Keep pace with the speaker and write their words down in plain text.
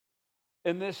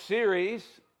in this series,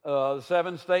 the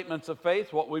 7 Statements of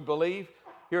Faith, what we believe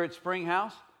here at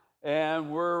Springhouse.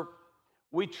 And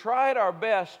we tried our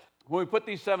best when we put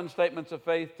these 7 Statements of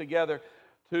Faith together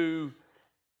to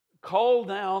cull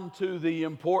down to the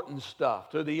important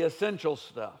stuff, to the essential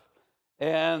stuff.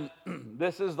 And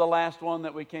this is the last one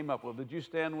that we came up with. Did you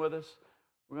stand with us?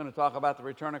 We're going to talk about the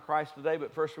return of Christ today,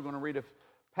 but first we're going to read a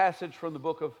passage from the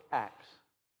book of Acts.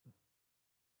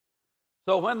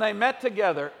 So when they met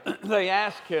together, they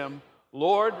asked him,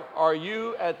 "Lord, are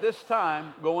you at this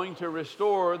time going to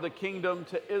restore the kingdom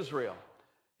to Israel?"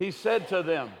 He said to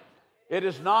them, "It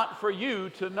is not for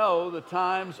you to know the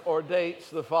times or dates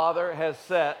the Father has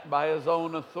set by his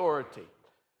own authority,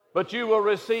 but you will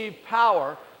receive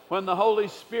power when the Holy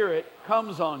Spirit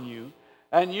comes on you,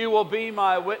 and you will be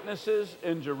my witnesses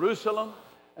in Jerusalem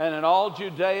and in all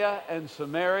Judea and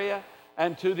Samaria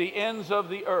and to the ends of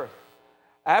the earth."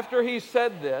 After he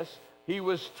said this, he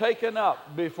was taken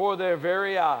up before their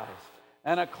very eyes,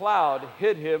 and a cloud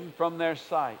hid him from their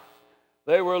sight.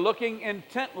 They were looking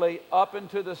intently up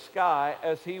into the sky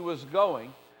as he was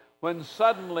going, when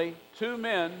suddenly 2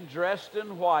 men dressed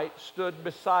in white stood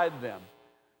beside them.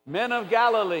 "Men of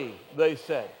Galilee," they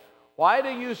said, "why do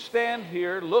you stand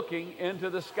here looking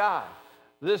into the sky?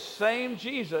 This same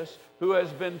Jesus who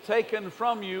has been taken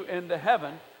from you into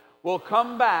heaven will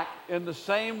come back in the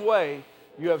same way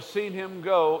you have seen him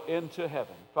go into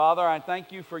heaven." Father, I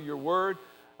thank you for your word.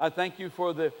 I thank you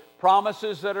for the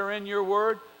promises that are in your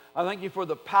word. I thank you for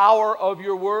the power of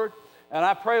your word. And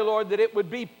I pray, Lord, that it would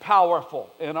be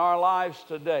powerful in our lives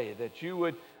today, that you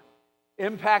would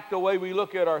impact the way we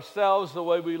look at ourselves, the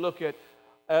way we look at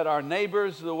our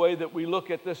neighbors, the way that we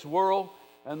look at this world,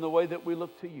 and the way that we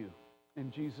look to you.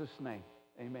 In Jesus' name,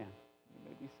 amen. You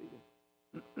may be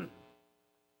seated.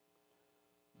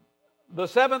 The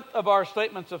 7th of our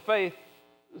statements of faith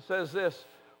says this: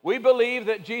 we believe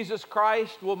that Jesus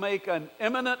Christ will make an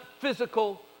imminent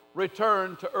physical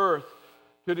return to earth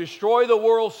to destroy the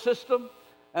world system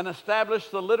and establish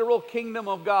the literal kingdom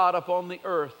of God upon the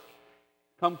earth.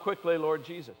 Come quickly, Lord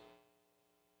Jesus.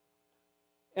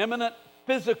 Imminent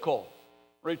physical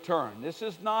return. This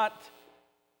is not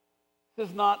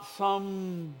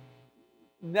some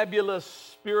nebulous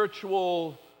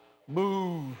spiritual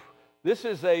move. This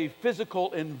is a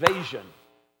physical invasion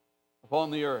upon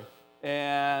the earth,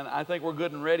 and I think we're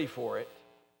good and ready for it,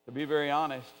 to be very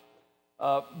honest.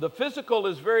 The physical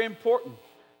is very important.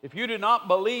 If you do not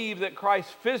believe that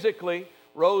Christ physically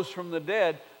rose from the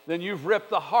dead, then you've ripped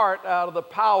the heart out of the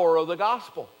power of the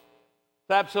gospel.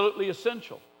 It's absolutely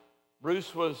essential.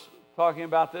 Bruce was talking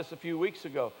about this a few weeks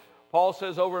ago. Paul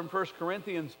says over in 1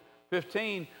 Corinthians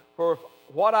 15, "For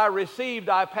what I received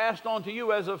I passed on to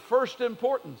you as of first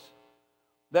importance,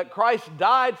 that Christ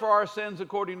died for our sins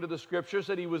according to the Scriptures,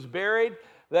 that he was buried,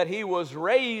 that he was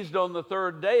raised on the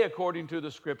 3rd day according to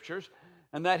the Scriptures,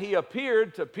 and that he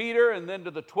appeared to Peter and then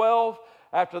to the 12.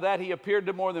 After that he appeared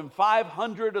to more than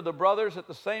 500 of the brothers at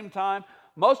the same time,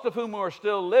 most of whom are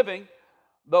still living,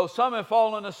 though some have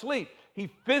fallen asleep." He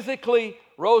physically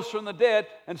rose from the dead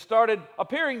and started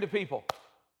appearing to people.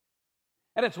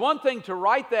 And it's one thing to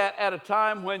write that at a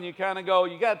time when you kind of go,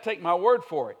 you got to take my word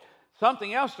for it.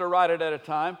 Something else to write it at a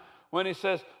time when he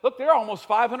says, look, there are almost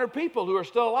 500 people who are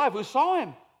still alive who saw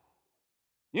him.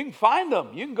 You can find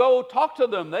them. You can go talk to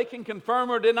them. They can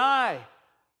confirm or deny.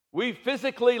 We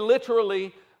physically,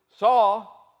 literally saw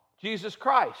Jesus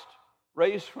Christ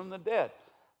raised from the dead.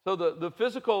 So the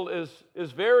physical is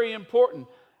very important.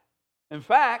 In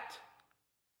fact,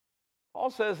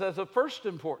 Paul says as of first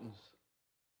importance.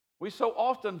 We so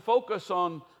often focus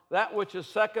on that which is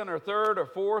second or third or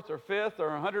fourth or fifth or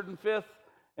 105th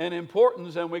in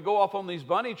importance, and we go off on these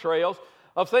bunny trails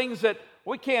of things that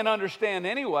we can't understand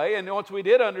anyway, and once we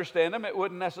did understand them, it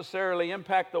wouldn't necessarily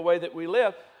impact the way that we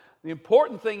live. The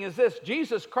important thing is this: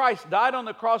 Jesus Christ died on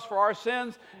the cross for our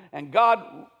sins, and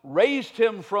God raised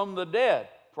him from the dead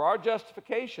for our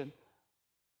justification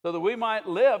so that we might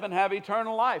live and have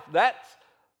eternal life. That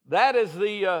is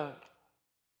the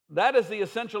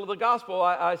essential of the gospel.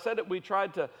 I said that we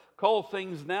tried to cull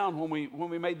things down when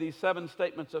we made these 7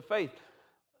 statements of faith.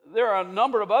 There are a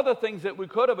number of other things that we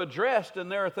could have addressed,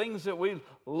 and there are things that we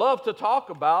love to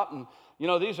talk about, and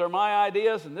these are my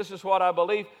ideas and this is what I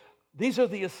believe. These are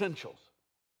the essentials.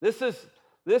 This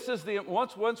is the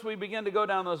once we begin to go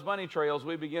down those bunny trails,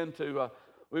 we begin to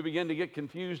get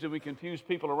confused, and we confuse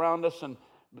people around us, and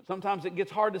sometimes it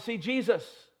gets hard to see Jesus.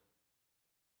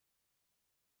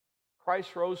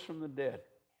 Christ rose from the dead.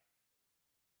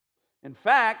 In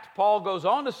fact, Paul goes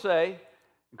on to say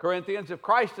in Corinthians, if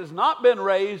Christ has not been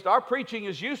raised, our preaching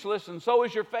is useless, and so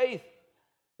is your faith.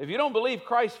 If you don't believe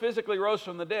Christ physically rose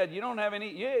from the dead, you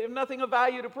have nothing of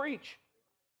value to preach.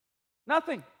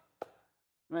 Nothing.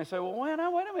 You may say, well, wait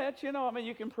a minute.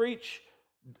 You can preach,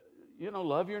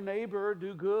 love your neighbor,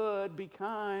 do good, be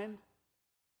kind.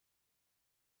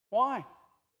 Why?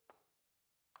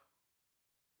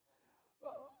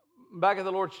 Back at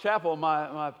the Lord's Chapel,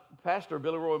 my pastor,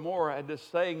 Billy Roy Moore, had this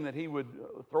saying that he would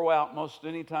throw out most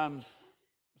any time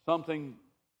something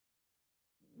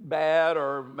bad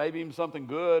or maybe even something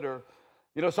good or,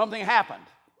 something happened.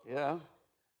 Yeah.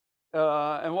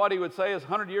 And what he would say is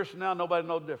 100 years from now, nobody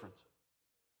knows the difference.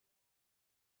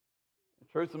 The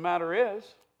truth of the matter is,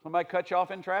 somebody cut you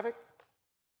off in traffic.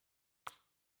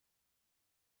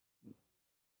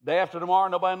 Day after tomorrow,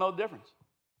 nobody knows the difference.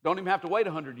 Don't even have to wait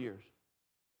 100 years.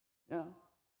 Yeah.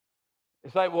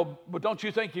 It's like, well, but don't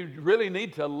you think you really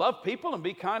need to love people and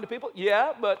be kind to people?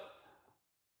 Yeah, but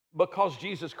because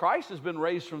Jesus Christ has been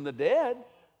raised from the dead,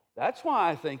 that's why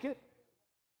I think it.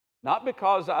 Not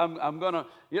because I'm going to,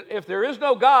 if there is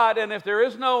no God and if there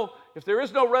is no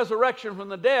resurrection from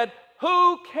the dead,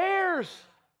 who cares?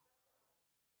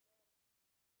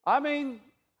 I mean,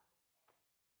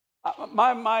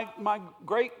 my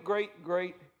great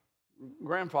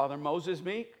grandfather, Moses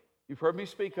Meek, you've heard me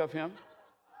speak of him.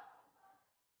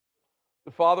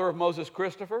 The father of Moses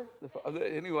Christopher.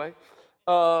 Anyway,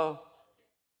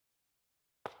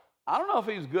 I don't know if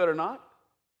he's good or not.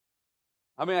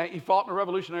 I mean, he fought in the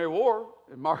Revolutionary War.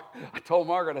 And I told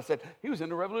Margaret, I said, he was in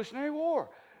the Revolutionary War.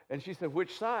 And she said,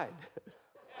 which side?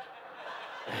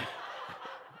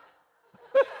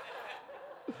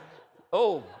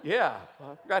 Oh, yeah,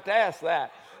 I forgot to ask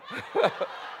that.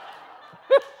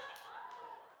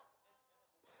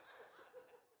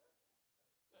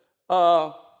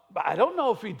 But I don't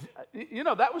know if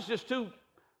that was just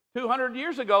 200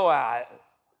 years ago.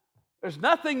 There's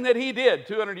nothing that he did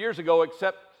 200 years ago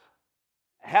except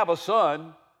have a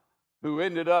son who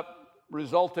ended up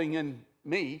resulting in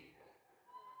me.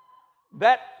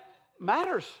 That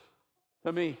matters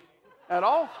to me at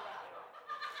all.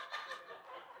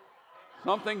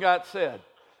 Something got said.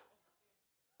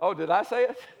 Oh, did I say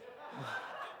it?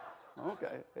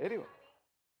 Okay, anyway.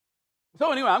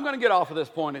 So anyway, I'm going to get off of this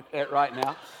point right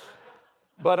now.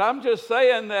 But I'm just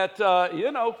saying that,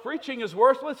 preaching is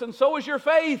worthless, and so is your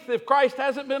faith if Christ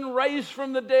hasn't been raised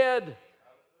from the dead.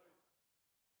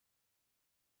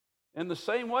 In the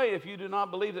same way, if you do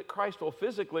not believe that Christ will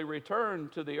physically return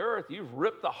to the earth, you've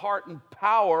ripped the heart and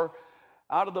power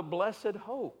out of the blessed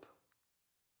hope.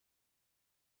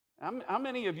 How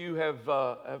many of you have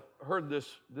heard this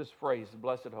phrase, the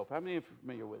blessed hope? How many of you are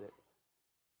familiar with it?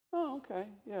 Oh, okay,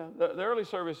 yeah. The early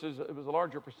services, it was a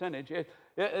larger percentage.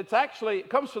 It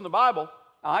comes from the Bible.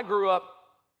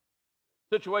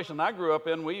 Situation I grew up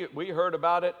in, we heard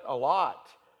about it a lot.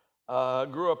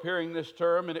 Grew up hearing this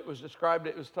term, and it was described.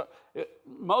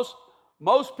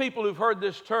 Most people who've heard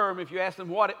this term, if you ask them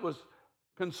what it was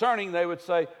concerning, they would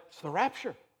say it's the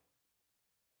rapture.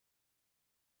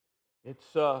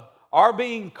 It's our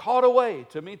being caught away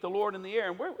to meet the Lord in the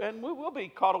air, and we will be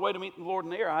caught away to meet the Lord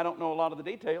in the air. I don't know a lot of the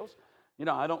details.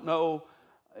 I don't know,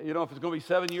 if it's going to be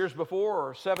 7 years before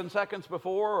or 7 seconds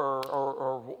before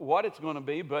or what it's going to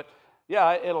be, but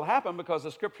yeah, it'll happen because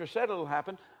the Scripture said it'll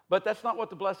happen. But that's not what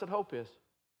the blessed hope is.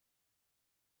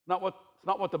 It's not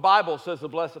what the Bible says the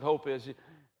blessed hope is.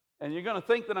 And you're going to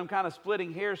think that I'm kind of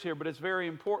splitting hairs here, but it's very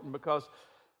important because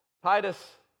Titus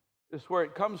is where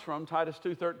it comes from, Titus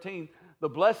 2:13. The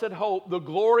blessed hope, the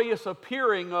glorious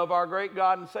appearing of our great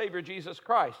God and Savior, Jesus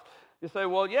Christ. You say,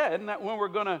 well, yeah, isn't that when we're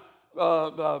going to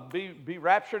be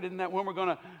raptured? Isn't that when we're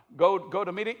going to go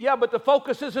to meet it? Yeah, but the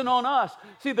focus isn't on us.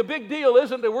 See, the big deal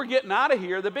isn't that we're getting out of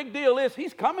here. The big deal is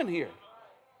He's coming here.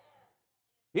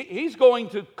 He's going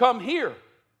to come here.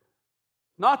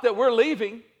 Not that we're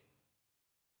leaving.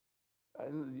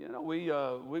 We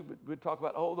talk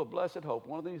about, the blessed hope.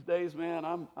 One of these days, man,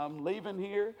 I'm leaving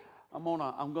here. I'm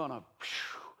gonna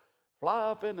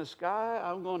fly up in the sky.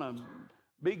 I'm gonna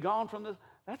be gone from this.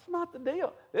 That's not the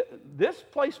deal. This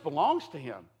place belongs to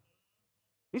Him.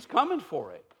 He's coming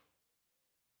for it.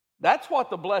 That's what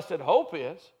the blessed hope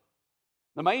is.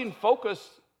 The main focus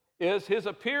is His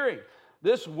appearing.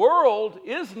 This world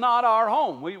is not our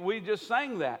home. We just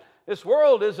sang that. This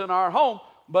world isn't our home,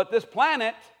 but this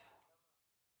planet,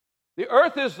 the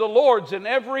earth is the Lord's and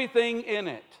everything in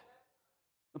it.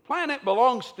 The planet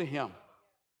belongs to Him.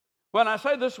 When I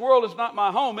say this world is not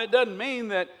my home, it doesn't mean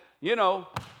that,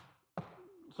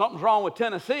 something's wrong with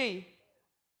Tennessee.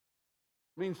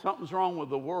 It means something's wrong with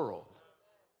the world.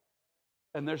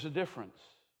 And there's a difference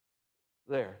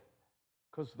there.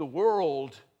 Because the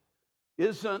world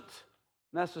isn't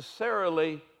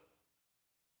necessarily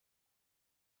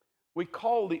We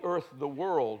call the earth the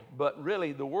world, but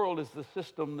really the world is the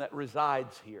system that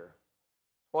resides here.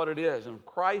 What it is. And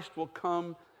Christ will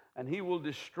come and he will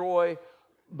destroy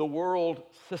the world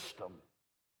system.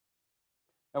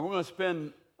 And we're going to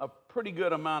spend a pretty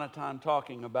good amount of time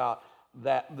talking about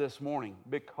that this morning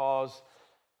because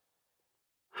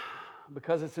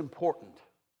it's important.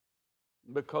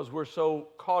 Because we're so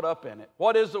caught up in it.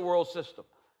 What is the world system?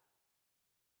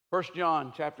 1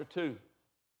 John chapter 2,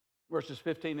 verses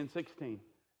 15 and 16.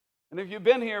 And if you've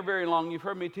been here very long, you've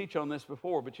heard me teach on this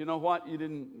before, but you know what?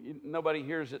 Nobody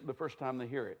hears it the first time they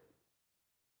hear it,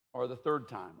 or the third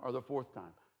time, or the fourth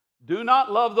time. Do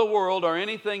not love the world or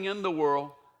anything in the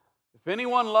world. If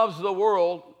anyone loves the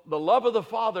world, the love of the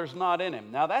Father is not in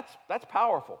him. Now that's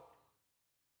powerful.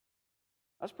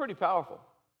 That's pretty powerful.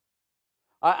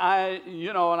 And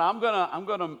I'm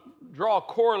gonna draw a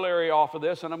corollary off of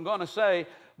this, and I'm gonna say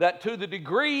that to the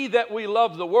degree that we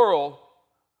love the world,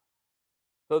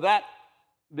 to that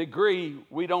degree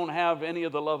we don't have any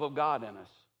of the love of God in us.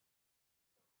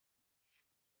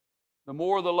 The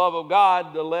more the love of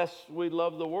God, the less we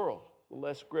love the world, the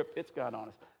less grip it's got on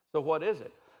us. So what is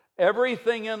it?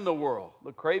 Everything in the world,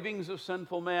 the cravings of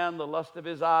sinful man, the lust of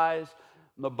his eyes,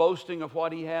 and the boasting of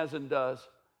what he has and does,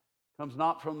 comes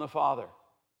not from the Father,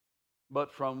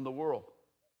 but from the world.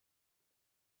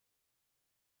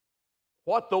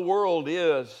 What the world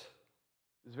is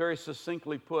very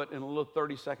succinctly put in a little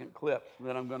 30-second clip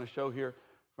that I'm going to show here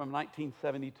from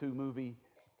 1972 movie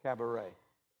Cabaret.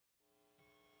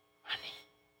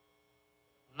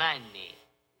 Money.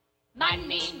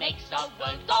 Money makes the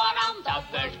world go around, the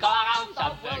world go around,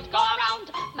 the world go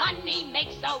around. Money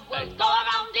makes the world go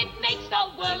around, it makes the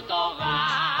world go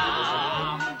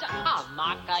round. A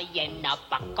mark, a yen, a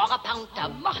buck, or a pound, a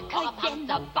mark, a yen,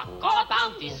 a buck, or a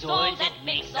pound is all that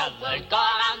makes the world go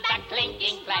around. That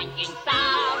clinking, clanking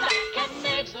sound can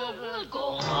make the world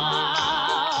go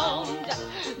round.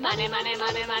 Money, money,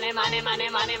 money, money, money, money,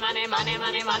 money, money, money,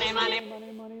 money, money, money. Money.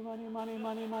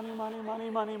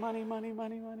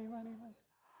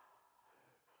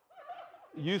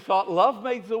 You thought love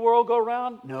makes the world go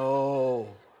round?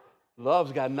 No.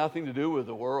 Love's got nothing to do with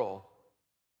the world.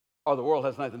 Or the world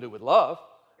has nothing to do with love.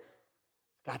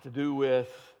 It's got to do with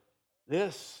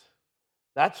this.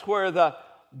 That's where the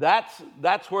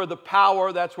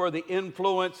power, that's where the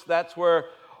influence, that's where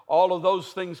all of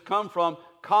those things come from.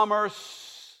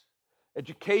 Commerce,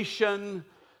 education,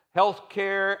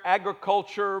 healthcare,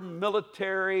 agriculture,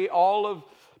 military, all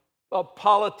of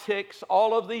politics,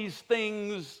 all of these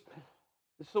things,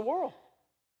 it's the world.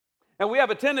 And we have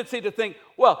a tendency to think,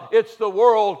 well, it's the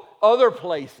world other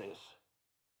places.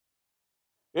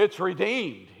 It's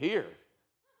redeemed here.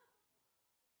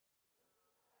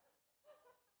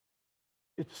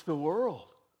 It's the world.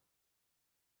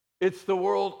 It's the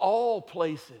world all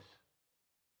places.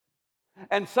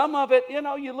 And some of it,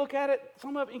 you look at it,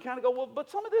 some of it you kind of go, well, but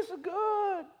some of this is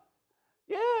good.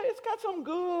 Yeah, it's got some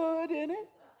good in it.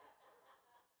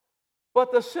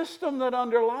 But the system that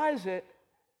underlies it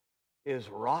is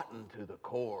rotten to the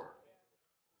core,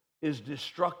 is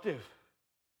destructive,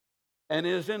 and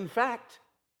is in fact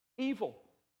evil.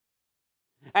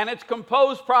 And it's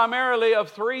composed primarily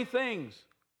of three things.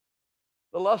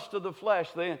 The lust of the flesh,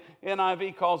 the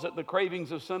NIV calls it the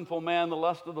cravings of sinful man. The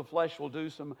lust of the flesh will do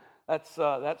some.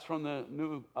 That's from the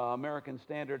New American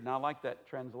Standard, and I like that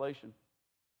translation.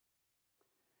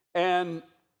 And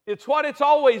it's what it's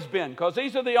always been, because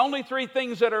these are the only three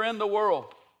things that are in the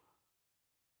world.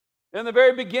 In the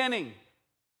very beginning,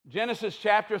 Genesis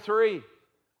chapter 3,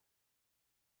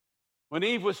 when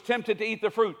Eve was tempted to eat the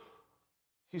fruit,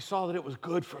 she saw that it was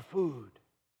good for food.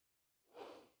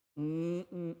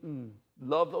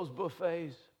 Love those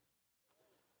buffets.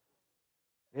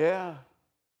 Yeah.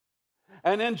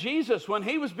 And then Jesus, when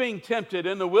he was being tempted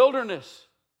in the wilderness,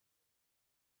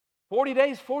 40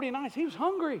 days, 40 nights, he was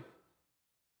hungry.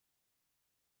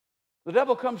 The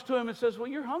devil comes to him and says, well,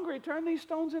 you're hungry, turn these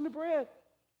stones into bread.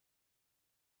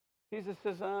 Jesus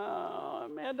says,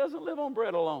 man doesn't live on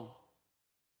bread alone.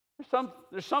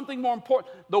 There's something more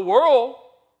important. The world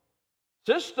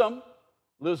system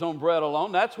lives on bread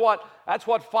alone. That's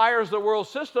what fires the world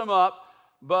system up,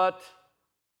 but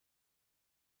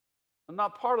I'm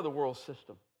not part of the world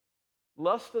system.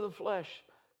 Lust of the flesh,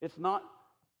 it's not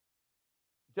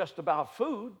just about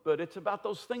food, but it's about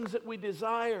those things that we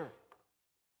desire.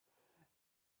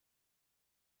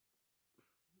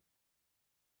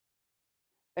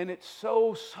 And it's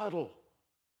so subtle.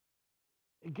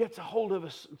 It gets a hold of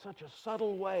us in such a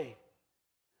subtle way.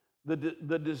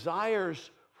 The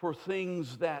desires for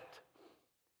things that,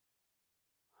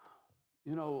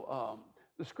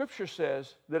 the Scripture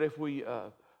says that if we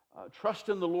trust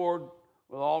in the Lord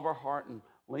with all of our heart and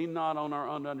lean not on our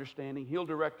own understanding. He'll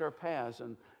direct our paths.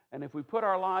 And if we put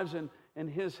our lives in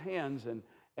His hands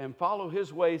and follow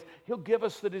His ways, He'll give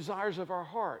us the desires of our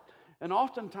heart. And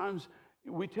oftentimes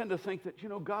we tend to think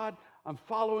that, God, I'm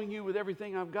following you with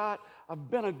everything I've got. I've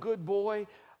been a good boy.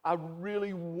 I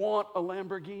really want a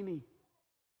Lamborghini.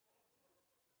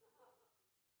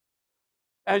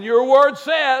 And your word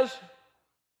says,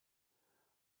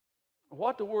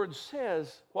 what the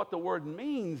word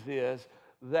means is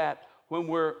that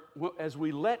as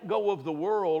we let go of the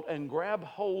world and grab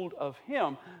hold of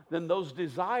Him, then those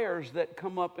desires that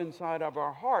come up inside of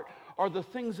our heart are the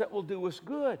things that will do us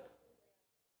good.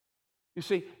 You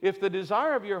see, if the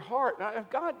desire of your heart, if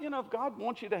God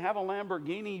wants you to have a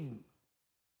Lamborghini,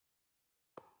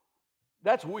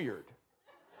 that's weird.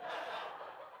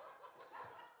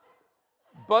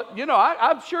 But,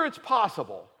 I'm sure it's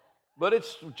possible. But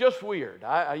it's just weird.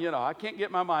 I can't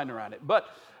get my mind around it. But,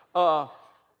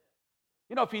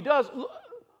 if He does,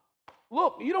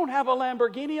 look, you don't have a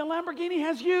Lamborghini. A Lamborghini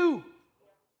has you.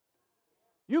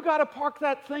 You got to park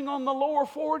that thing on the lower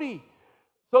 40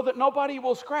 so that nobody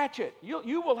will scratch it.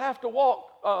 You will have to walk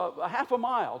a half a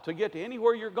mile to get to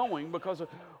anywhere you're going because of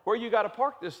where you got to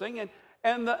park this thing.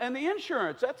 And the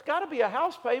insurance, that's got to be a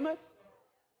house payment.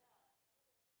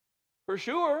 For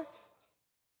sure.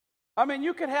 I mean,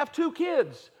 you could have 2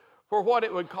 kids for what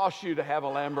it would cost you to have a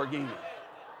Lamborghini.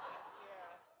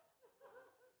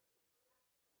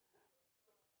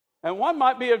 And one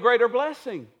might be a greater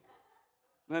blessing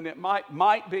than it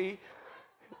might be,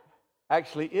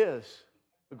 actually is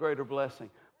a greater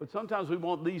blessing. But sometimes we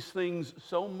want these things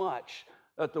so much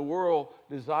that the world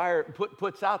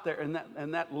puts out there,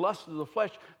 and that lust of the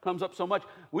flesh comes up so much,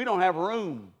 we don't have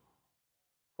room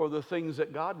for the things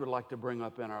that God would like to bring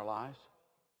up in our lives.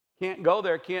 Can't go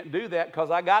there, can't do that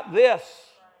because I got this.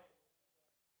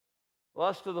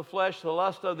 Lust of the flesh, the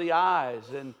lust of the eyes.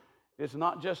 And it's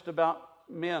not just about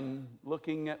men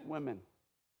looking at women,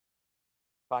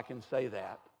 if I can say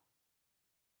that.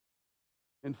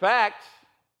 In fact,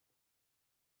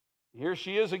 here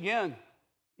she is again.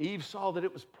 Eve saw that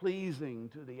it was pleasing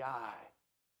to the eye.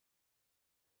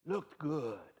 Looked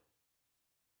good.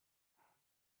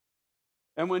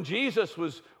 And when Jesus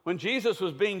was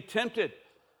being tempted,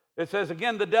 it says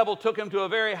again, the devil took him to a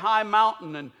very high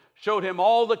mountain and showed him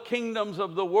all the kingdoms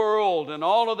of the world and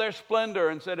all of their splendor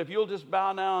and said, if you'll just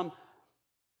bow down,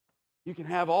 you can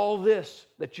have all this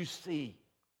that you see.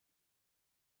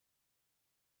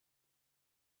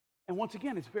 And once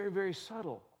again, it's very, very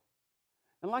subtle.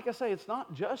 And like I say, it's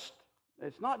not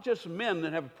just men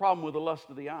that have a problem with the lust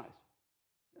of the eyes.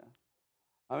 Yeah.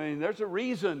 I mean, there's a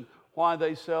reason why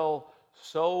they sell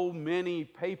so many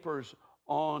papers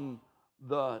on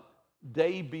the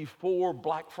day before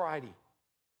Black Friday.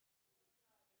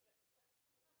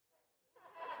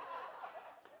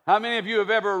 How many of you have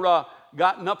ever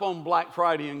gotten up on Black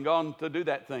Friday and gone to do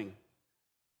that thing?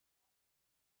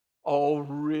 Oh,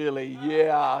 really?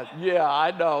 Yeah,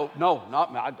 I know. No,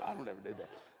 not me. I don't ever do that.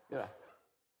 Yeah.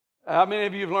 How many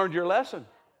of you have learned your lesson?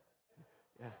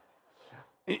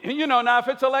 Yeah. Now if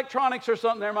it's electronics or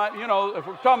something, there might, if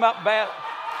we're talking about bad.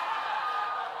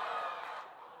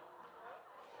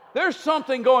 There's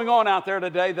something going on out there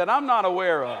today that I'm not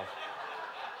aware of.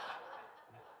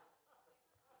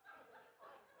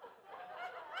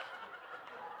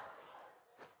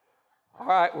 All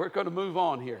right, we're going to move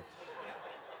on here.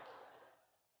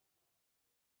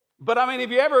 But I mean,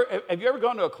 have you ever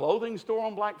gone to a clothing store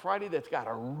on Black Friday that's got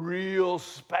a real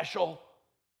special?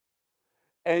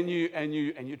 And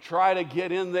you try to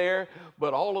get in there,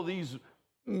 but all of these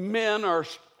men are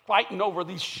fighting over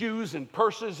these shoes and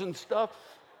purses and stuff.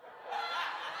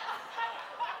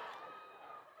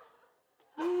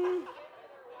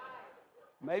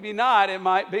 Maybe not. It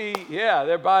might be,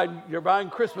 you're buying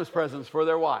Christmas presents for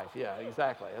their wife. Yeah,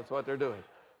 exactly. That's what they're doing.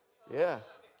 Yeah.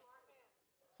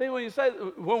 See,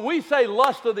 when we say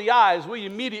lust of the eyes, we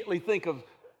immediately think of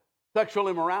sexual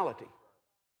immorality.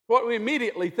 What we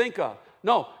immediately think of.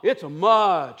 No, it's a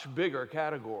much bigger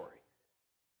category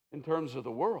in terms of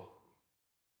the world.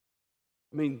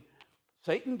 I mean,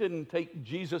 Satan didn't take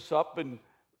Jesus up and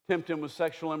tempt him with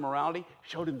sexual immorality.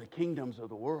 Showed him the kingdoms of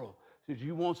the world. Said,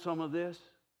 you want some of this?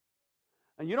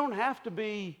 And it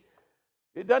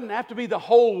doesn't have to be the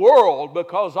whole world,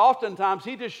 because oftentimes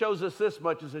he just shows us this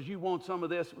much and says, you want some of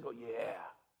this? We go, yeah,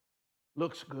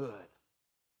 looks good.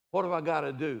 What have I got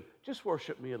to do? Just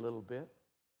worship me a little bit.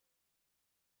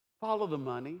 Follow the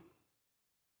money.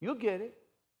 You'll get it.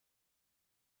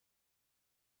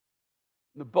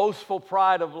 The boastful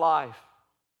pride of life.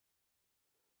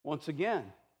 Once again,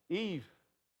 Eve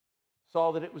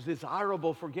saw that it was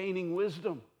desirable for gaining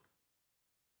wisdom.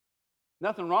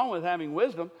 Nothing wrong with having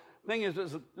wisdom. The thing is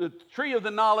the tree of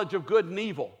the knowledge of good and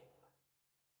evil.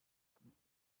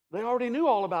 They already knew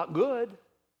all about good.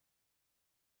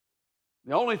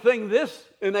 The only thing this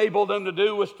enabled them to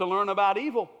do was to learn about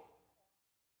evil.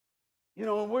 You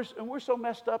know, and we're so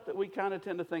messed up that we kind of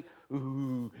tend to think,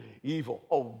 ooh, evil.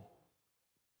 Oh,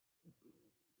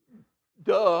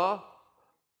 duh.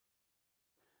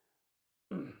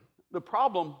 The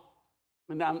problem,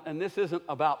 and this isn't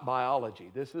about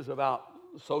biology. This is about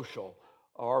social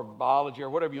or biology or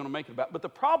whatever you want to make it about. But the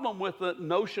problem with the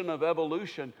notion of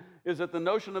evolution is that the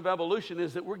notion of evolution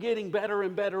is that we're getting better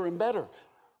and better and better.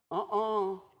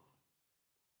 We're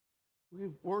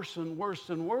worse and worse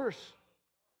and worse.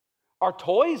 Our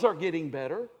toys are getting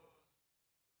better.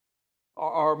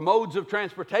 Our modes of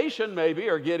transportation maybe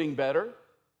are getting better.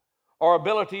 Our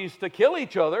abilities to kill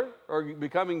each other are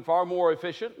becoming far more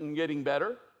efficient and getting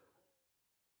better.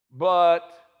 But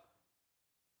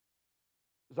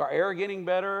is our air getting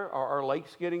better? Are our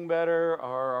lakes getting better?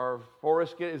 Are our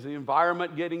forests is the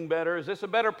environment getting better? Is this a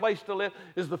better place to live?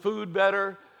 Is the food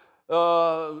better?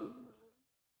 No,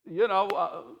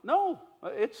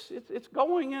 it's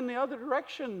going in the other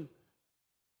direction,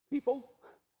 people.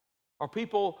 Are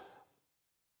people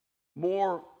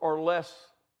more or less,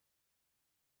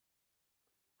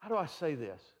 how do I say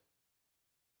this?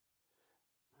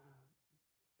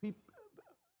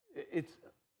 It's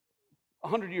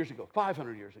 100 years ago,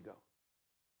 500 years ago.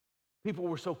 People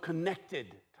were so connected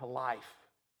to life,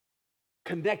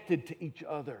 connected to each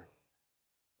other.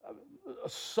 A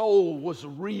soul was a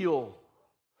real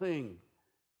thing.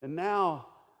 And now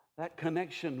that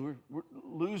connection, we're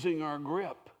losing our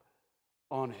grip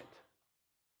on it.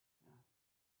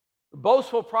 The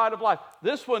boastful pride of life.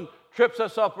 This one trips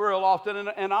us up real often.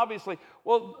 And obviously,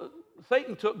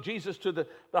 Satan took Jesus to the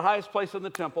highest place in the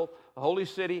temple, the holy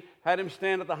city, had him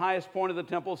stand at the highest point of the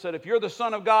temple, said, if you're the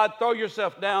Son of God, throw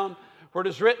yourself down, for it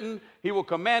is written, he will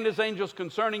command his angels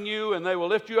concerning you, and they will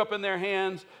lift you up in their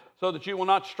hands so that you will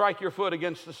not strike your foot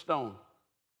against the stone.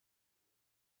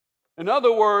 In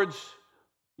other words,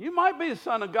 you might be the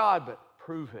Son of God, but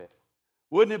prove it.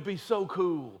 Wouldn't it be so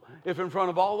cool if in front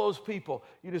of all those people,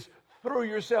 you just threw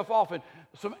yourself off and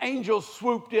some angels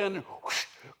swooped in and whoosh,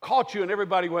 caught you and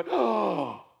everybody went,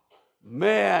 oh,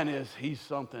 man, is he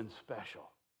something special.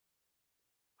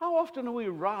 How often do we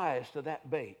rise to that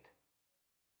bait?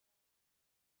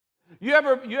 You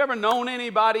ever known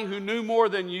anybody who knew more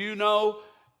than you know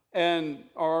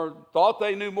or thought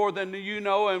they knew more than you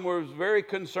know and was very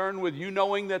concerned with you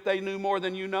knowing that they knew more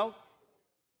than you know?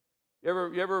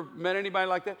 You ever met anybody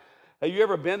like that? Have you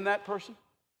ever been that person?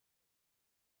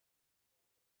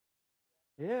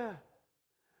 Yeah.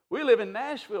 We live in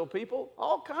Nashville, people.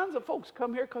 All kinds of folks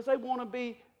come here because they want to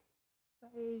be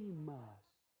famous.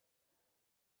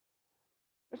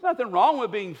 There's nothing wrong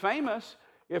with being famous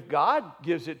if God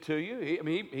gives it to you.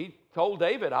 He told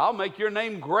David, I'll make your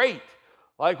name great,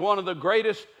 like one of the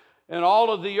greatest in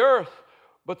all of the earth.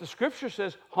 But the scripture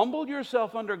says, humble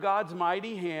yourself under God's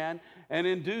mighty hand, and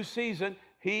in due season,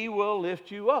 he will lift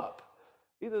you up.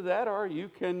 Either that or you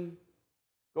can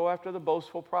go after the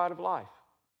boastful pride of life.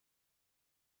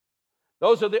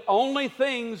 Those are the only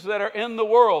things that are in the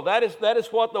world. That is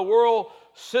what the world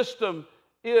system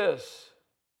is.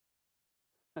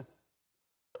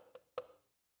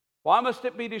 Why must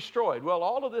it be destroyed? Well,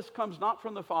 all of this comes not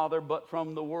from the Father, but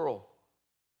from the world.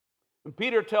 And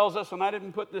Peter tells us, and I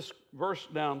didn't put this verse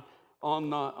down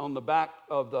on the back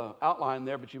of the outline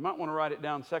there, but you might want to write it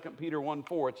down, 2 Peter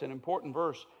 1:4. It's an important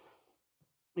verse.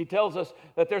 He tells us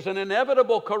that there's an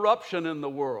inevitable corruption in the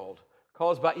world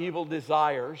caused by evil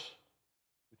desires,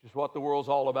 which is what the world's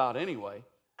all about anyway.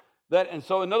 And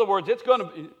so, in other words, it's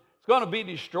going to be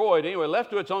destroyed anyway. Left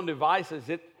to its own devices,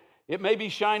 it may be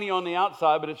shiny on the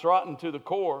outside, but it's rotten to the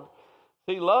core.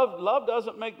 See, love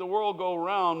doesn't make the world go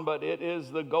round, but it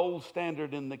is the gold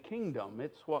standard in the kingdom.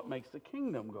 It's what makes the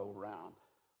kingdom go round.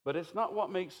 But it's not what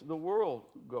makes the world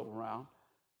go round.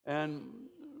 And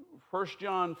 1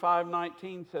 John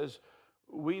 5:19 says,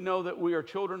 we know that we are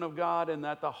children of God and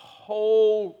that the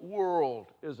whole world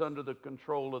is under the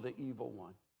control of the evil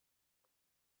one.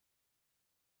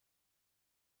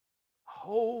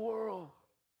 Whole world.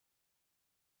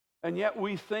 And yet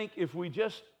we think if we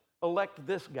just elect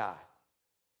this guy,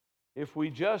 if we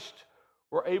just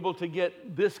were able to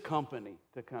get this company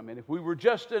to come in, if we were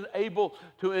just able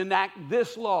to enact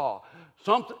this law,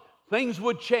 things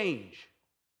would change.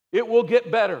 It will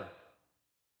get better.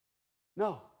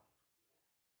 No.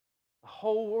 The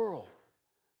whole world.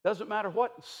 Doesn't matter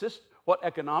what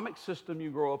economic system you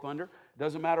grow up under. It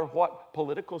doesn't matter what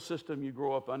political system you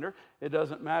grow up under. It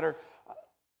doesn't matter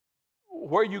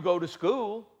where you go to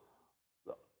school.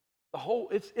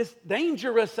 It's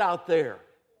dangerous out there.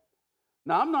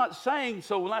 Now, I'm not saying,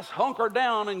 so let's hunker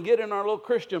down and get in our little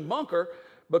Christian bunker,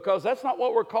 because that's not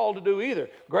what we're called to do either.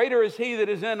 Greater is He that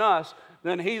is in us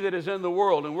than he that is in the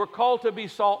world. And we're called to be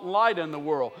salt and light in the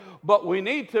world. But we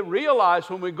need to realize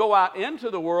when we go out into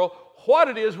the world what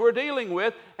it is we're dealing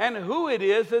with and who it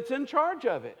is that's in charge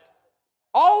of it.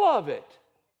 All of it.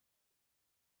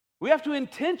 We have to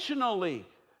intentionally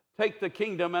take the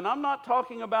kingdom. And I'm not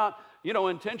talking about,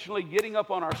 intentionally getting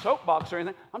up on our soapbox or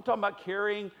anything. I'm talking about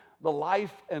carrying the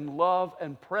life and love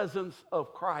and presence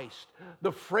of Christ.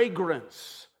 The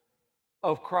fragrance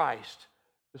of Christ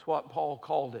is what Paul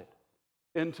called it,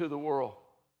 into the world.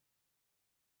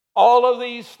 All of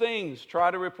these things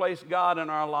try to replace God in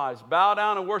our lives. Bow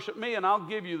down and worship me and I'll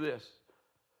give you this.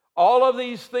 All of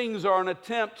these things are an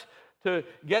attempt to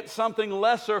get something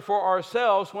lesser for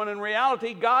ourselves, when in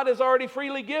reality God has already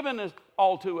freely given it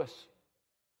all to us.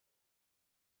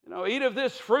 Eat of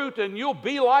this fruit and you'll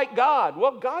be like God.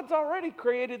 Well, God's already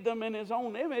created them in His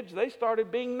own image. They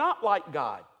started being not like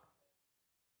God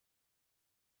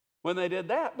when they did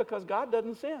that, because God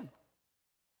doesn't sin.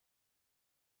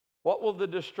 What will the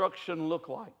destruction look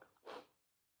like?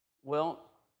 Well,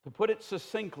 to put it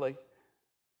succinctly,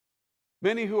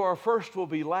 many who are first will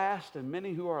be last, and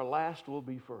many who are last will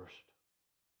be first.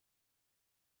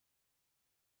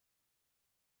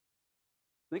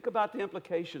 Think about the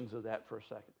implications of that for a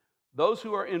second. Those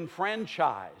who are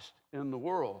enfranchised in the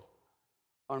world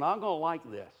are not going to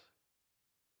like this,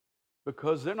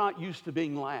 because they're not used to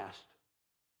being last.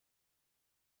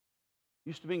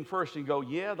 Used to being first, and you go,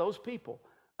 yeah, those people.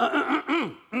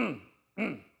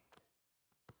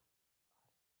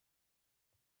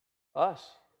 Us.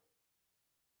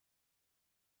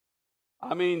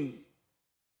 I mean,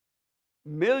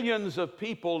 millions of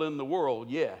people in the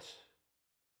world, yes,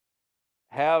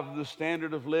 have the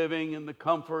standard of living and the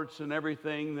comforts and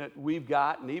everything that we've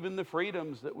got, and even the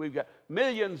freedoms that we've got.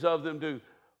 Millions of them do.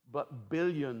 But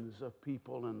billions of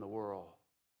people in the world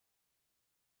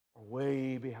are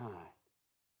way behind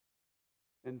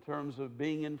in terms of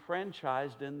being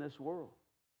enfranchised in this world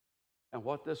and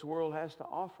what this world has to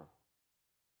offer.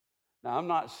 Now, I'm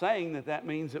not saying that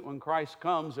means that when Christ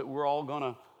comes that we're all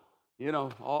going to,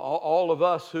 all of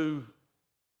us who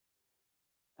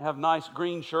have nice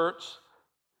green shirts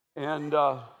and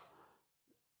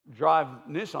drive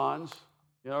Nissans,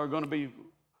 are going to be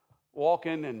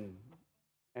walking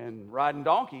and riding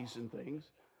donkeys and things,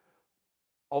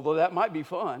 although that might be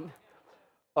fun.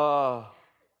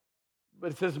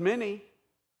 But it says many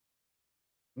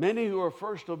who are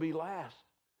first will be last.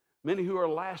 Many who are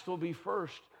last will be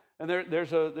first. And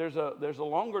there's a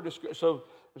longer description. So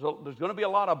there's going to be a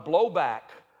lot of blowback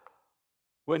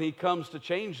when He comes to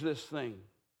change this thing.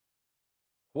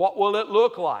 What will it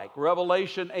look like?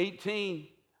 Revelation 18,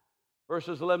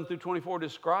 verses 11 through 24,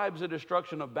 describes the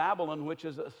destruction of Babylon, which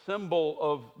is a symbol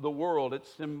of the world.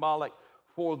 It's symbolic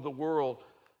for the world.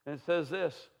 And it says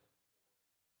this: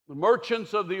 the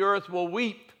merchants of the earth will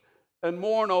weep and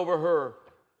mourn over her,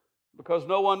 because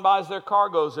no one buys their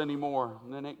cargoes anymore.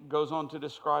 And then it goes on to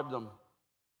describe them: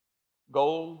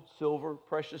 gold, silver,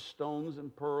 precious stones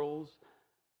and pearls,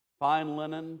 fine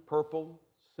linen, purple,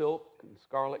 silk, and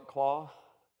scarlet cloth,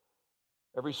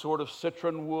 every sort of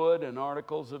citron wood and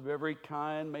articles of every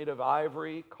kind made of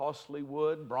ivory, costly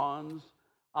wood, bronze,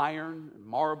 iron, and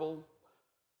marble,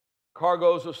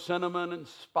 cargoes of cinnamon and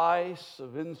spice,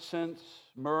 of incense,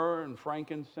 myrrh and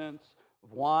frankincense,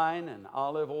 of wine and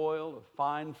olive oil, of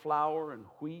fine flour and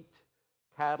wheat,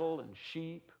 cattle and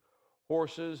sheep,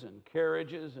 horses and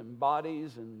carriages and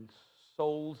bodies and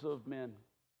souls of men.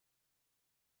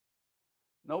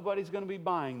 Nobody's going to be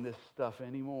buying this stuff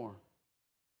anymore.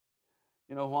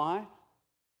 You know why?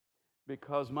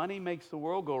 Because money makes the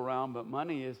world go round, but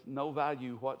money is no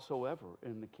value whatsoever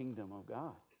in the kingdom of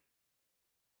God.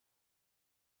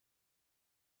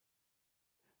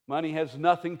 Money has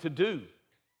nothing to do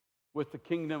with the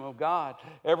kingdom of God.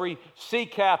 Every sea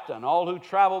captain, all who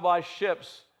travel by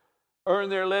ships, earn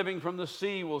their living from the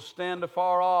sea, will stand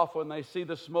afar off when they see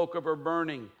the smoke of her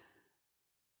burning.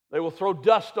 They will throw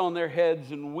dust on their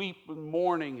heads and weep in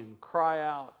mourning and cry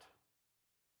out.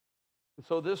 And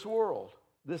so this world,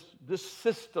 this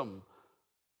system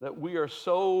that we are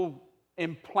so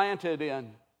implanted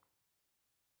in,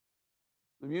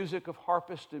 the music of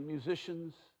harpists and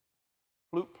musicians,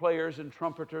 flute players and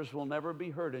trumpeters will never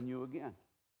be heard in you again.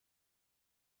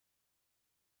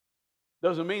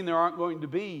 Doesn't mean there aren't going to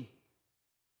be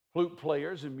flute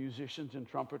players and musicians and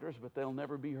trumpeters, but they'll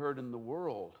never be heard in the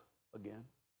world again.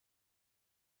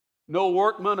 No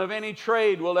workman of any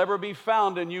trade will ever be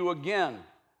found in you again.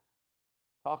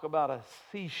 Talk about a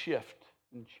sea shift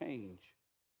and change.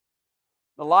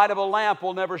 The light of a lamp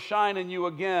will never shine in you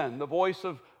again. The voice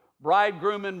of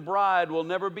bridegroom and bride will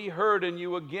never be heard in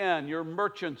you again. Your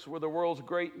merchants were the world's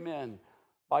great men.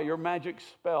 By your magic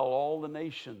spell, all the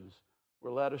nations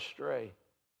were led astray.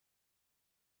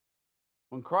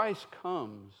 When Christ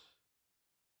comes,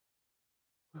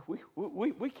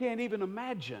 we can't even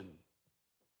imagine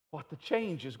what the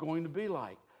change is going to be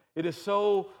like. It is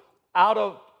so out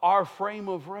of our frame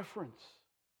of reference.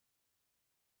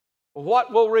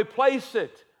 What will replace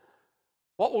it?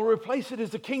 What will replace it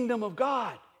is the kingdom of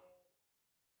God.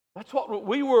 That's what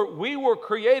we were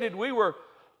created. We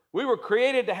were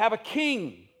created to have a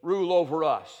king rule over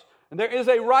us. And there is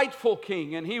a rightful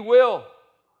king, and he will.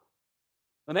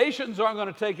 The nations aren't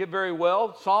going to take it very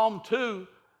well. Psalm 2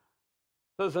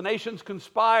 says the nations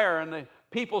conspire and the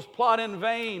peoples plot in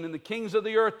vain, and the kings of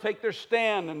the earth take their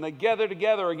stand, and they gather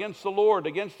together against the Lord,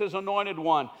 against his anointed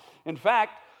one. In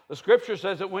fact, the scripture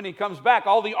says that when he comes back,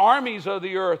 all the armies of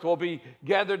the earth will be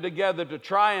gathered together to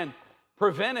try and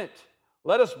prevent it.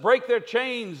 Let us break their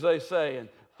chains, they say, and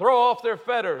throw off their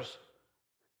fetters.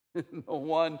 The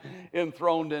one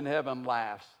enthroned in heaven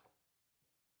laughs,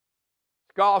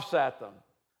 scoffs at them.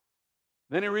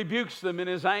 Then he rebukes them in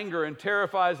his anger and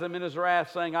terrifies them in his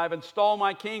wrath, saying, I've installed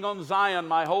my king on Zion,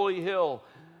 my holy hill.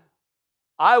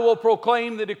 I will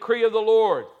proclaim the decree of the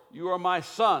Lord. You are my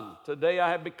son. Today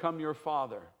I have become your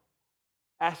father.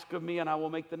 Ask of me, and I will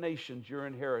make the nations your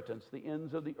inheritance, the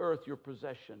ends of the earth your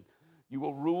possession. You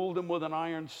will rule them with an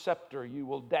iron scepter. You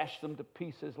will dash them to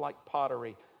pieces like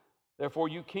pottery. Therefore,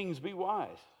 you kings, be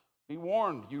wise. Be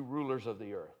warned, you rulers of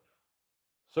the earth.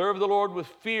 Serve the Lord with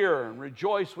fear and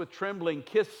rejoice with trembling.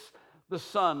 Kiss the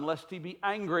Son, lest he be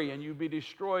angry and you be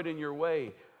destroyed in your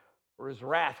way. For his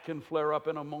wrath can flare up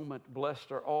in a moment.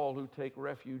 Blessed are all who take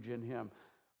refuge in him.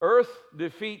 Earth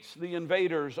defeats the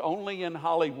invaders only in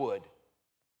Hollywood.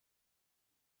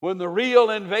 When the real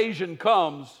invasion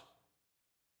comes,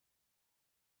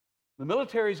 the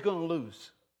military is going to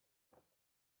lose.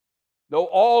 Though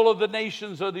all of the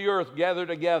nations of the earth gather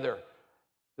together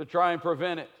to try and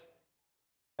prevent it.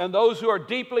 And those who are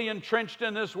deeply entrenched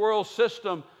in this world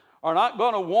system are not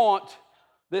going to want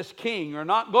this king, are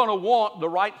not going to want the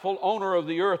rightful owner of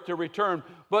the earth to return,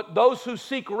 but those who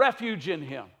seek refuge in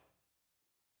him.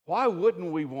 Why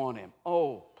wouldn't we want him?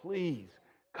 Oh, please,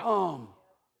 come.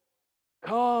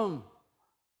 Come.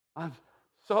 I'm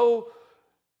so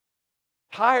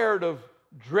tired of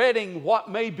dreading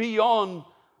what may be on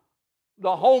the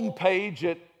homepage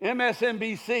at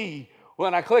MSNBC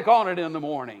when I click on it in the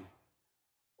morning,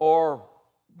 or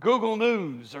Google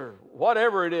News, or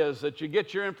whatever it is that you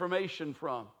get your information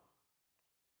from.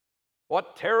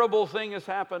 What terrible thing has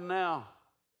happened now?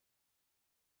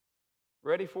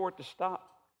 Ready for it to stop?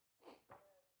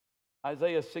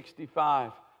 Isaiah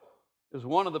 65 is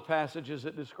one of the passages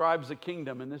that describes the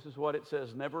kingdom, and this is what it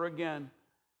says: never again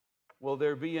will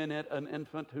there be in it an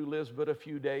infant who lives but a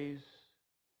few days,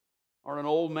 or an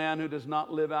old man who does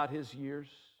not live out his years.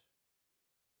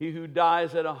 He who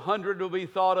dies at 100 will be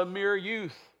thought a mere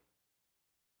youth.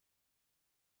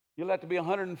 You'll have to be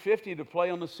 150 to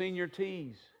play on the senior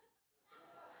tees.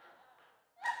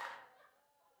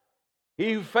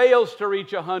 He who fails to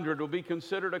reach 100 will be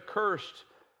considered accursed.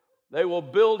 They will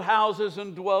build houses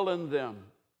and dwell in them.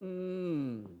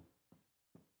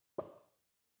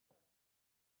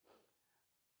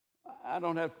 I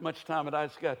don't have much time, but I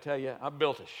just got to tell you, I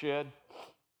built a shed.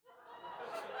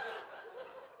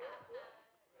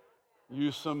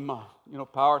 Used some,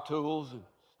 power tools and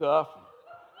stuff.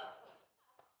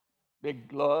 Big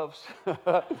gloves.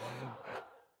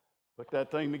 Put that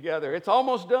thing together. It's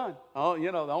almost done. Oh, the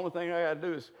only thing I got to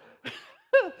do is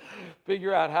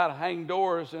figure out how to hang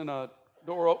doors in a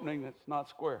door opening that's not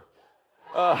square.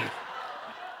 But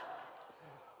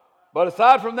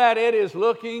aside from that, it is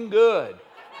looking good.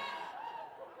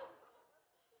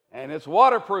 And it's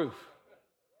waterproof.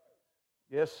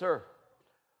 Yes, sir.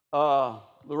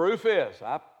 The roof is.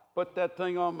 I put that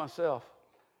thing on myself.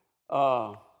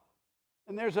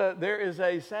 And there is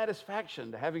a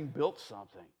satisfaction to having built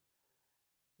something.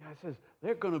 God says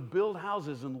they're going to build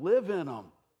houses and live in them.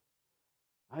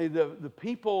 The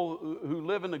people who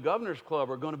live in the Governor's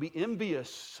Club are going to be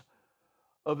envious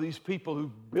of these people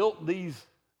who built these.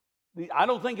 I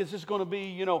don't think it's just going to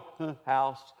be,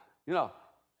 house.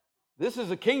 This is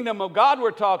the kingdom of God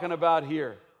we're talking about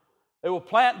here. They will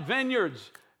plant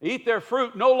vineyards, eat their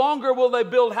fruit. No longer will they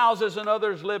build houses and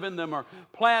others live in them, or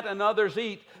plant and others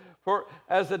eat. For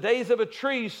as the days of a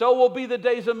tree, so will be the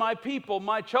days of my people.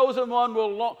 My chosen ones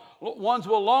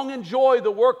will long enjoy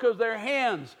the work of their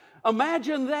hands.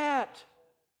 Imagine that.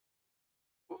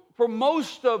 For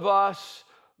most of us,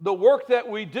 the work that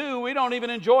we do, we don't even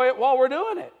enjoy it while we're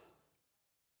doing it.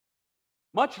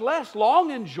 Much less long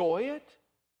enjoy it.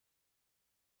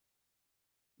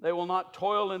 They will not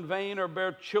toil in vain or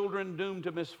bear children doomed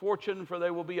to misfortune, for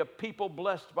they will be a people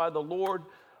blessed by the Lord,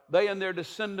 they and their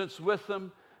descendants with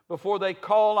them. Before they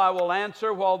call, I will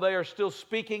answer. While they are still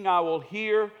speaking, I will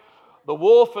hear. The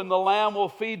wolf and the lamb will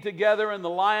feed together, and the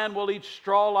lion will eat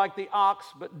straw like the ox,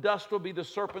 but dust will be the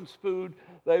serpent's food.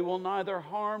 They will neither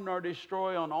harm nor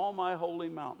destroy on all my holy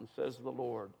mountain, says the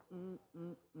Lord.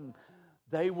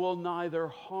 They will neither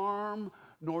harm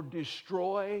nor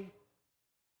destroy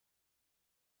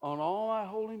on all my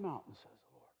holy mountain, says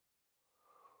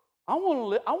the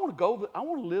Lord. I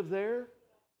want to live there.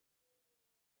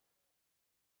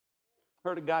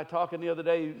 Heard a guy talking the other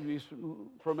day. He's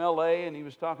from L.A., and he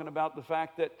was talking about the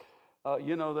fact that,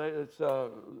 it's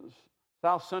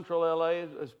South Central L.A.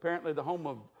 is apparently the home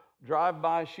of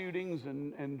drive-by shootings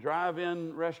and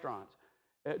drive-in restaurants,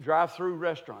 drive-through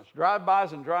restaurants,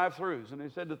 drive-bys and drive-throughs. And he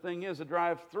said the thing is, the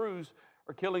drive-throughs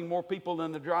are killing more people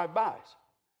than the drive-bys.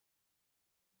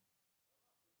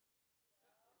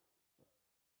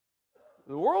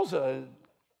 The world's a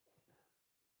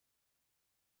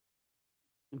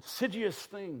insidious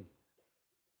thing.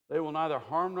 They will neither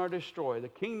harm nor destroy. The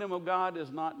kingdom of God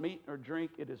is not meat nor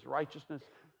drink. It is righteousness,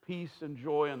 peace, and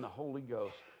joy in the Holy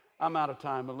Ghost. I'm out of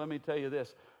time, but let me tell you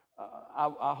this.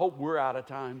 I hope we're out of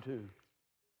time too.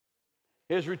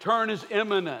 His return is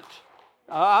imminent.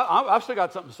 I've still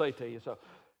got something to say to you, so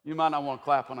you might not want to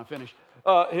clap when I finish.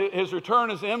 His return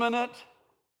is imminent.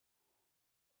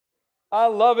 I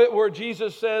love it where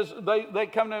Jesus says, they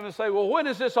come to him and say, well, when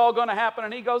is this all going to happen?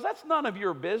 And he goes, that's none of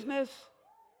your business.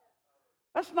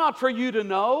 That's not for you to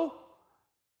know.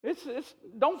 It's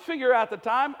don't figure out the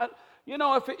time.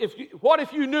 What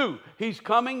if you knew he's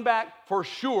coming back for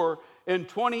sure in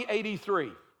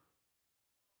 2083?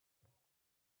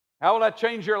 How will that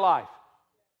change your life?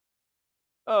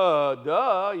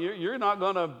 You're not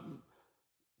going to,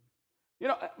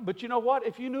 but you know what?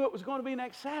 If you knew it was going to be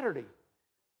next Saturday,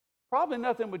 probably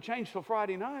nothing would change till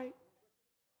Friday night.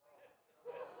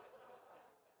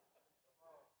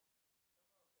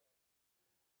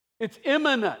 It's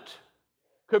imminent.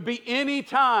 Could be any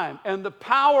time. And the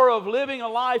power of living a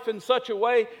life in such a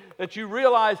way that you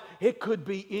realize it could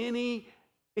be now.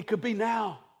 It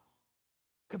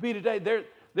could be today.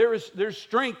 There's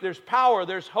strength, there's power,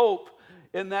 there's hope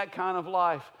in that kind of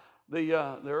life. The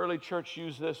early church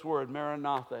used this word,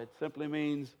 Maranatha. It simply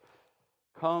means,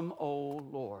 come, O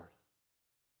Lord.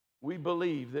 We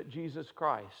believe that Jesus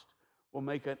Christ will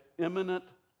make an imminent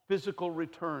physical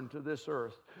return to this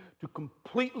earth to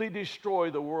completely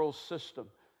destroy the world system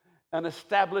and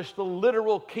establish the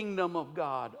literal kingdom of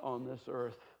God on this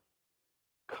earth.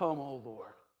 Come, O Lord.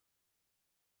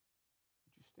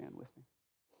 Would you stand with me?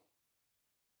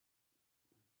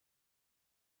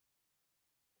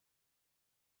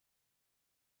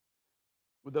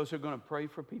 Would those who are going to pray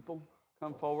for people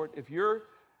come forward? If you're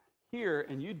here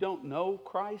and you don't know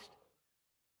Christ,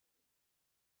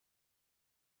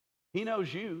 He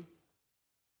knows you.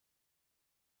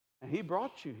 And He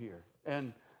brought you here.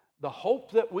 And the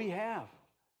hope that we have,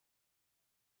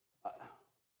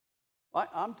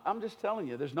 I'm just telling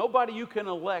you, there's nobody you can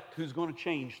elect who's going to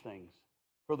change things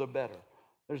for the better.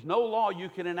 There's no law you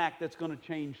can enact that's going to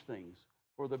change things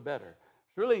for the better.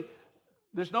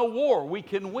 There's no war we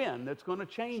can win that's going to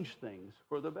change things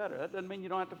for the better. That doesn't mean you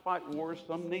don't have to fight wars.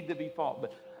 Some need to be fought.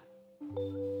 But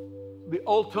the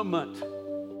ultimate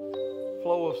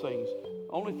flow of things,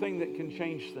 the only thing that can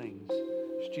change things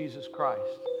is Jesus Christ.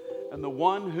 And the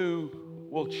one who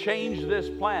will change this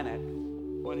planet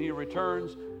when He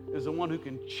returns is the one who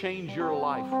can change your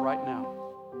life right now.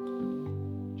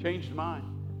 Changed mine.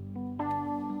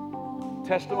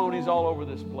 Testimonies all over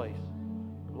this place.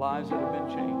 Lives that have been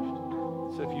changed.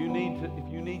 So if you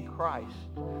need Christ,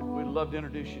 we'd love to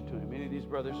introduce you to Him. Any of these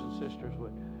brothers and sisters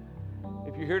would.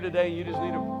 If you're here today, you just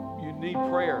need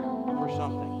prayer for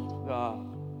something.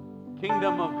 The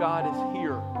kingdom of God is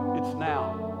here. It's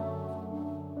now.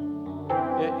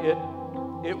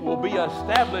 It will be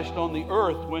established on the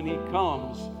earth when He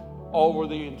comes over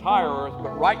the entire earth.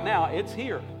 But right now, it's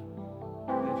here.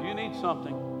 And if you need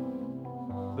something,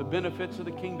 the benefits of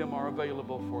the kingdom are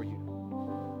available for you.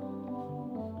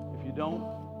 If you don't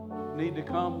need to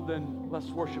come, then let's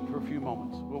worship for a few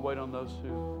moments. We'll wait on those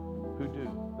who do,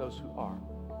 those who are.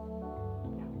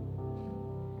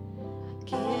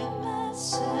 Give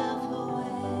myself away.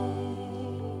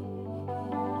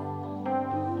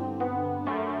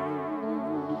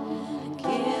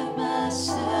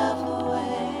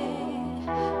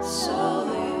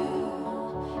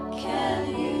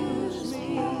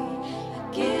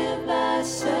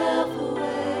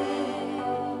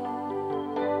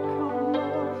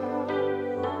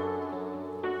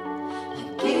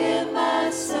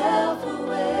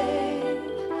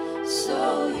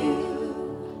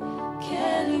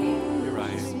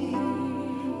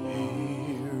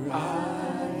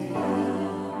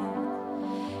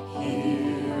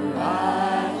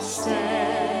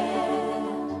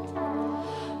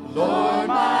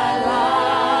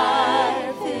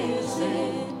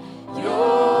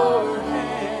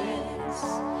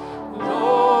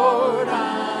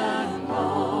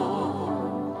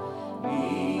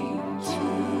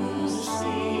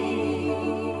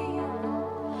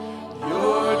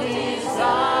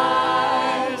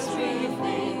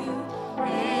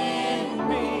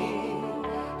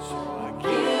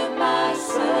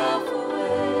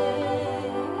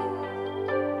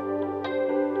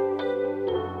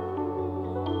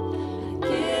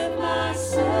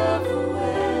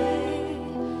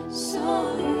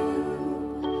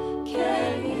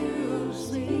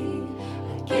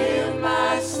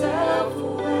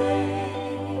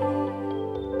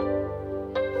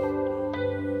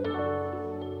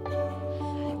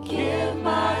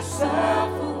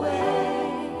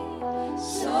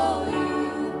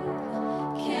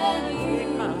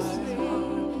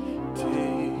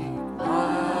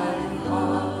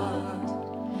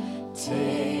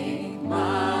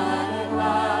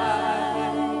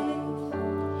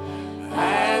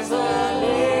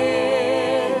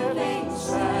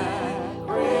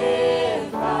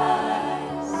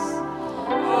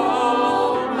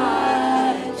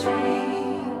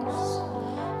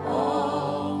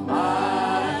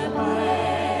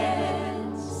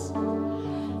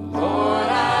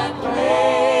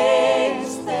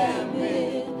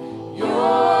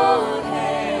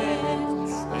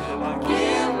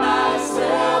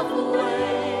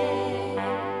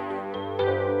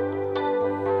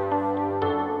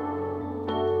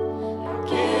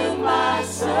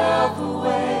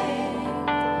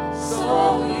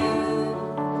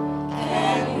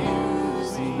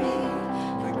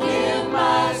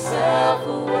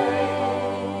 away.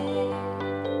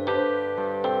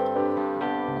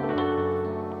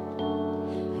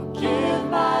 Give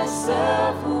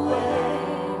myself away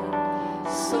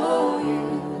so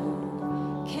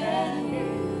you can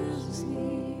use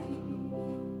me.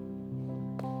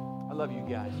 I love you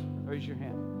guys. Raise your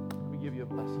hand. Let me give you a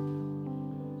blessing.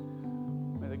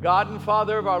 May the God and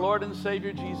Father of our Lord and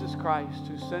Savior Jesus Christ,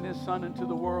 who sent his Son into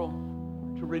the world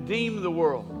to redeem the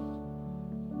world,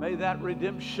 may that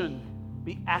redemption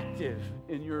be active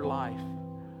in your life.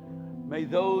 May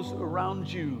those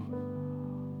around you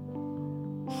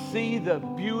see the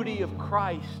beauty of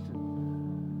Christ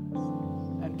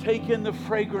and take in the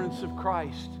fragrance of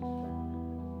Christ,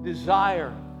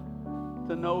 desire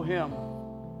to know him.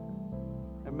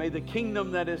 And may the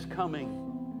kingdom that is coming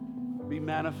be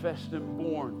manifest and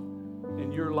born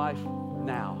in your life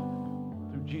now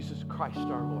through Jesus Christ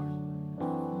our Lord.